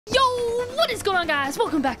What is going on, guys?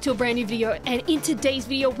 Welcome back to a brand new video, and in today's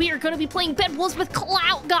video we are going to be playing Bedwars with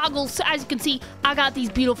CLOUT goggles. So as you can see, I got these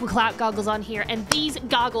beautiful CLOUT goggles on here, and these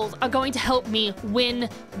goggles are going to help me win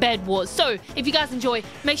Bedwars. So if you guys enjoy,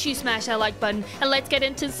 make sure you smash that like button, and let's get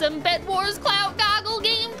into some Bedwars CLOUT goggle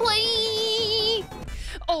gameplay.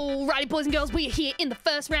 Alrighty, boys and girls, we are here in the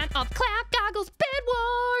first round of CLOUT goggles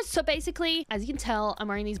Bedwars. So basically, as you can tell, I'm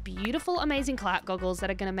wearing these beautiful, amazing CLOUT goggles that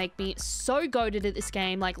are going to make me so goated at this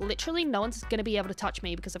game. Like, literally, no one's going to be able to touch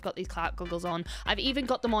me because I've got these CLOUT goggles on. I've even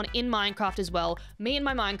got them on in Minecraft as well. Me and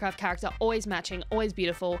my Minecraft character, always matching, always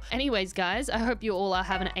beautiful. Anyways, guys, I hope you all are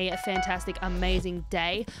having a fantastic, amazing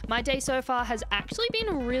day. My day so far has actually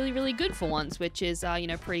been really, really good for once, which is, you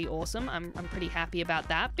know, pretty awesome. I'm pretty happy about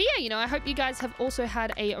that. But yeah, you know, I hope you guys have also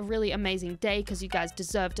had a really amazing day, because you guys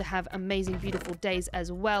deserve to have amazing, beautiful days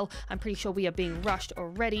as well. I'm pretty sure we are being rushed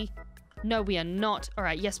already. No, we are not. All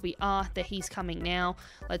right, yes, we are. He's coming now.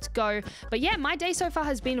 Let's go. But yeah, my day so far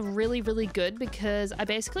has been really, really good, because I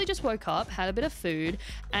basically just woke up, had a bit of food,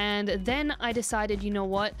 and then I decided, you know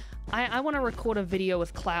what? I want to record a video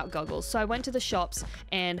with CLOUT goggles. So I went to the shops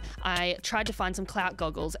and I tried to find some CLOUT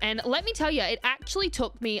goggles. And let me tell you, it actually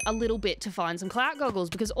took me a little bit to find some CLOUT goggles,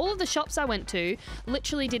 because all of the shops I went to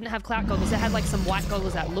literally didn't have CLOUT goggles. They had like some white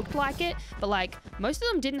goggles that looked like it, but like most of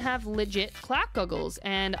them didn't have legit CLOUT goggles.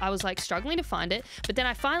 And I was like struggling to find it, but then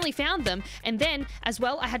I finally found them. And then as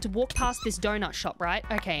well, I had to walk past this donut shop, right?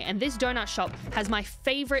 Okay, and this donut shop has my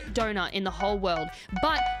favorite donut in the whole world,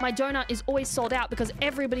 but my donut is always sold out because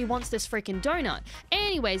everybody wants this freaking donut.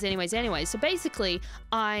 Anyways, so basically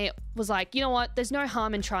I was like, you know what, there's no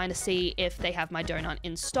harm in trying to see if they have my donut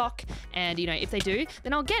in stock, and you know, if they do,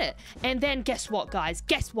 then I'll get it. And then guess what, guys?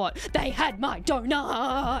 Guess what? They had my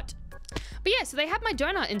donut! But yeah, so they had my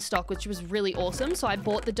donut in stock, which was really awesome. So I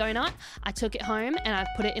bought the donut, I took it home, and I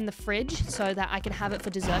put it in the fridge so that I can have it for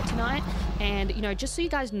dessert tonight. And, you know, just so you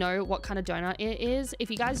guys know what kind of donut it is, if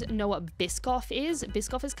you guys know what Biscoff is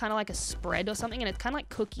kind of like a spread or something, and it's kind of like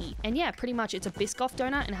cookie. And yeah, pretty much it's a Biscoff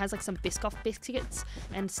donut, and it has like some Biscoff biscuits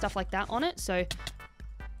and stuff like that on it. So,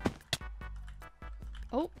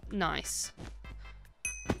 oh, nice.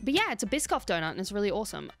 But yeah, it's a Biscoff donut, and it's really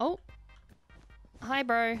awesome. Oh, hi,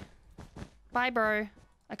 bro. Bye, bro.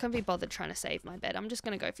 I couldn't be bothered trying to save my bed. I'm just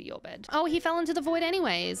gonna go for your bed. Oh, he fell into the void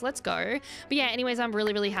anyways. Let's go. But yeah, anyways, I'm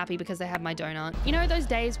really, really happy because they had my donut. You know those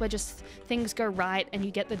days where just things go right and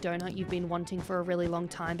you get the donut you've been wanting for a really long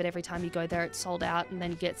time, but every time you go there, it's sold out, and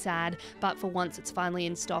then you get sad. But for once, it's finally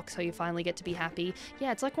in stock, so you finally get to be happy.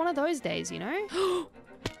 Yeah, it's like one of those days, you know? Oh,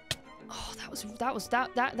 that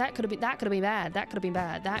could have been bad. That could have been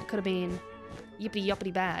bad. That could have been yippity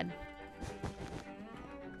yoppity bad.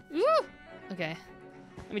 Woo! Okay,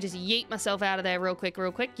 let me just yeet myself out of there real quick,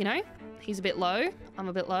 you know? He's a bit low, I'm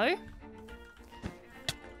a bit low.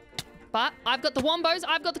 But I've got the wombos,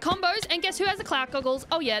 I've got the combos, and guess who has the CLOUT goggles?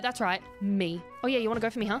 Oh yeah, that's right, me. Oh yeah, you wanna go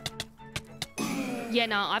for me, huh? Yeah,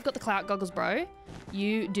 no, I've got the CLOUT goggles, bro.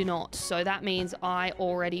 You do not, so that means I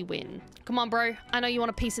already win. Come on, bro, I know you want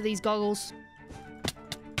a piece of these goggles.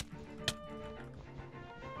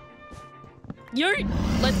 Yeet!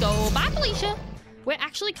 Let's go, bye, Felicia. We're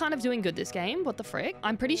actually kind of doing good this game. What the frick?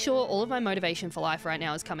 I'm pretty sure all of my motivation for life right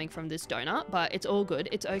now is coming from this donut, but it's all good.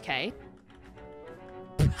 It's okay.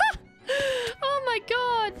 Oh my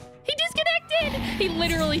god. He disconnected. He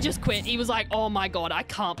literally just quit. He was like, oh my god, I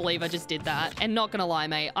can't believe I just did that. And not gonna lie,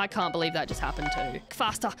 mate, I can't believe that just happened too.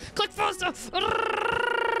 Faster. Click faster.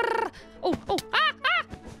 Oh,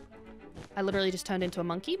 I literally just turned into a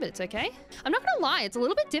monkey, but it's okay. I'm not gonna lie, it's a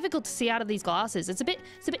little bit difficult to see out of these glasses. It's a bit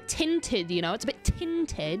tinted, you know? It's a bit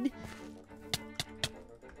tinted.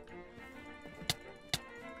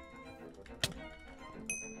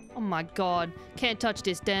 Oh my god. Can't touch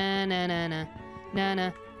this. Da-na-na-na.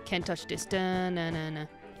 Na-na. Can't touch this. Da-na-na-na.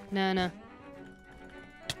 Na-na.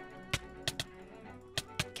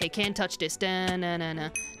 Okay, can't touch this. Da-na-na-na.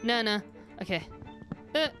 Na-na. Okay.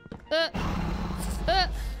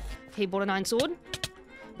 He bought an iron sword,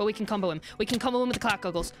 but we can combo him. We can combo him with the CLOUT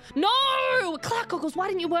goggles. No! CLOUT goggles, why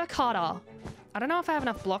didn't you work harder? I don't know if I have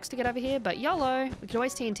enough blocks to get over here, but YOLO. We could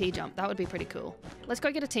always TNT jump. That would be pretty cool. Let's go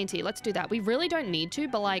get a TNT. Let's do that. We really don't need to,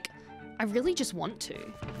 but like, I really just want to.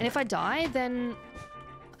 And if I die, then...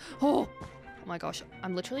 Oh my gosh,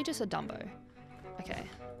 I'm literally just a Dumbo. Okay.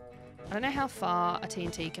 I don't know how far a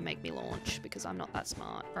TNT can make me launch because I'm not that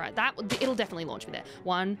smart. All right, it'll definitely launch me there.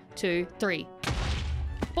 1, 2, 3.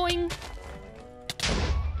 Boing!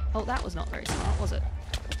 Oh, that was not very smart, was it?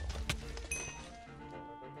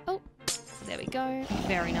 Oh, there we go.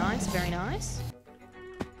 Very nice, very nice.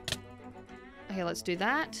 Okay, let's do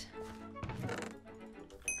that.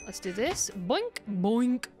 Let's do this. Boink,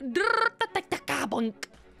 boink. Boink.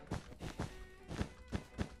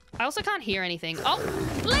 I also can't hear anything. Oh,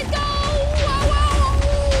 let's go! Whoa,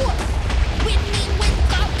 whoa! Winning with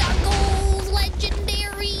Clout Goggles,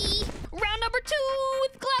 legendary. Round number 2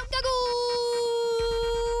 with Clout Goggles.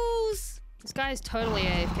 This guy is totally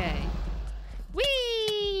AFK.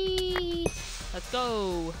 Whee! Let's go.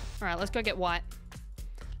 All right, let's go get white.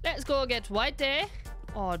 Let's go get white there.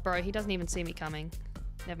 Oh, bro, he doesn't even see me coming.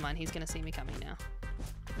 Never mind, he's gonna see me coming now.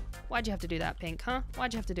 Why'd you have to do that, Pink, huh?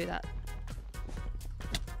 Why'd you have to do that?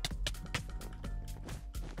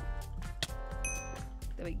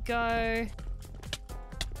 There we go.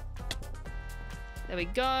 There we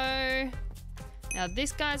go. Now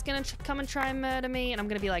this guy's gonna come and try and murder me, and I'm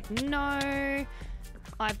gonna be like, no.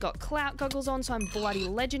 I've got Clout Goggles on, so I'm bloody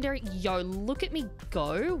legendary. Yo, look at me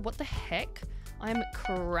go. What the heck? I'm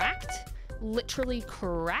cracked. Literally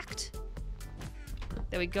cracked.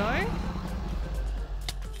 There we go.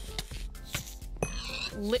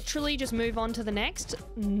 Literally just move on to the next.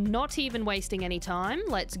 Not even wasting any time.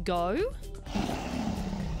 Let's go.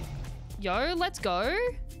 Yo, let's go.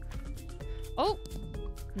 Oh,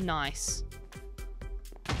 nice.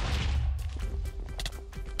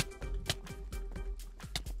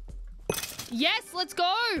 Yes, let's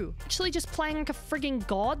go. Actually just playing like a frigging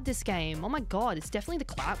god this game. Oh my god, it's definitely the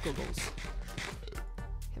Clout Goggles.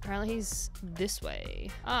 Apparently he's this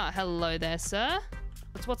way. Ah, hello there, sir.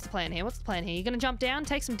 What's the plan here? What's the plan here? You gonna jump down,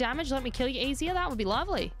 take some damage, let me kill you easier? That would be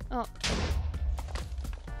lovely. Oh.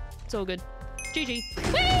 It's all good. GG.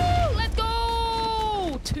 Woo! Let's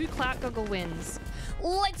go! 2 Clout Goggle wins.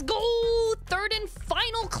 Let's go! 3rd and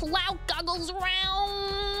final Clout Goggles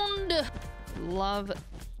round.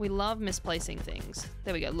 We love misplacing things.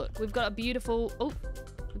 There we go. Look, we've got a beautiful... Oh,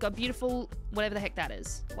 we've got beautiful... Whatever the heck that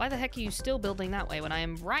is. Why the heck are you still building that way when I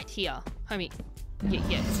am right here? Homie.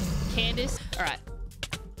 Yeah. Candace. All right.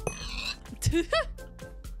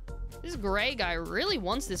 This gray guy really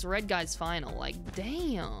wants this red guy's final. Like,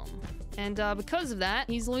 damn. And because of that,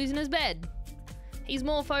 he's losing his bed. He's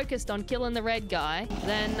more focused on killing the red guy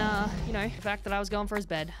than, you know, the fact that I was going for his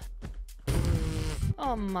bed.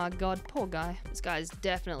 Oh my god, poor guy. This guy's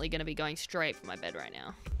definitely gonna be going straight for my bed right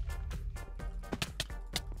now.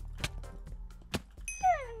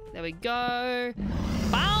 There we go.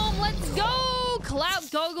 Boom, let's go! Clout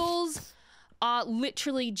Goggles are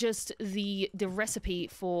literally just the recipe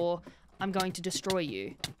for I'm going to destroy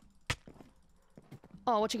you.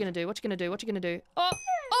 Oh, what you gonna do? What you gonna do? What you gonna do? Oh,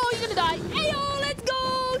 you're gonna die. Ayo, let's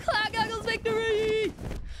go! Clout Goggles victory!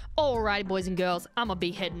 Alrighty, boys and girls, I'm gonna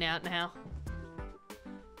be heading out now.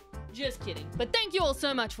 Just kidding. But thank you all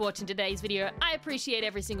so much for watching today's video. I appreciate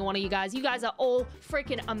every single one of you guys. You guys are all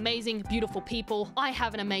freaking amazing, beautiful people. I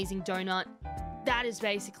have an amazing donut. That is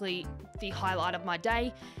basically the highlight of my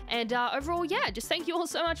day. And overall, yeah, just thank you all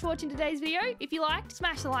so much for watching today's video. If you liked,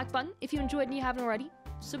 smash the like button. If you enjoyed and you haven't already,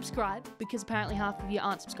 subscribe, because apparently half of you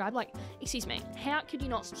aren't subscribed. Like, excuse me, how could you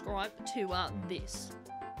not subscribe to this?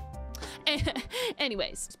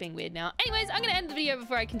 Anyways, it's being weird now. Anyways, I'm gonna end the video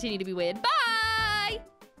before I continue to be weird. Bye!